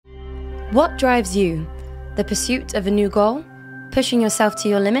What drives you? The pursuit of a new goal? Pushing yourself to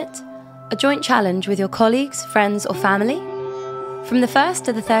your limit? A joint challenge with your colleagues, friends or family? From the 1st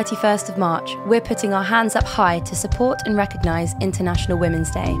to the 31st of March, we're putting our hands up high to support and recognise International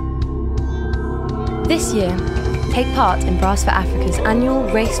Women's Day. This year, take part in Brass for Africa's annual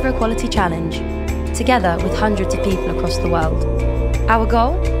Race for Equality Challenge, together with hundreds of people across the world. Our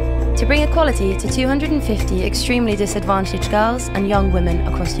goal? To bring equality to 250 extremely disadvantaged girls and young women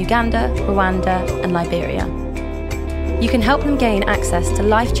across Uganda, Rwanda and Liberia. You can help them gain access to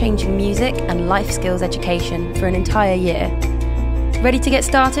life-changing music and life skills education for an entire year. Ready to get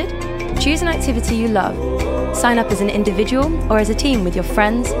started? Choose an activity you love. Sign up as an individual or as a team with your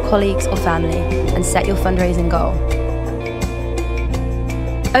friends, colleagues or family and set your fundraising goal.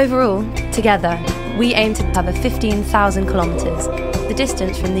 Overall, together, we aim to cover 15,000 kilometres, the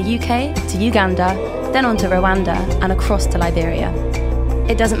distance from the UK to Uganda, then on to Rwanda and across to Liberia.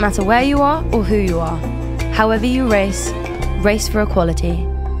 It doesn't matter where you are or who you are. However you race, race for equality.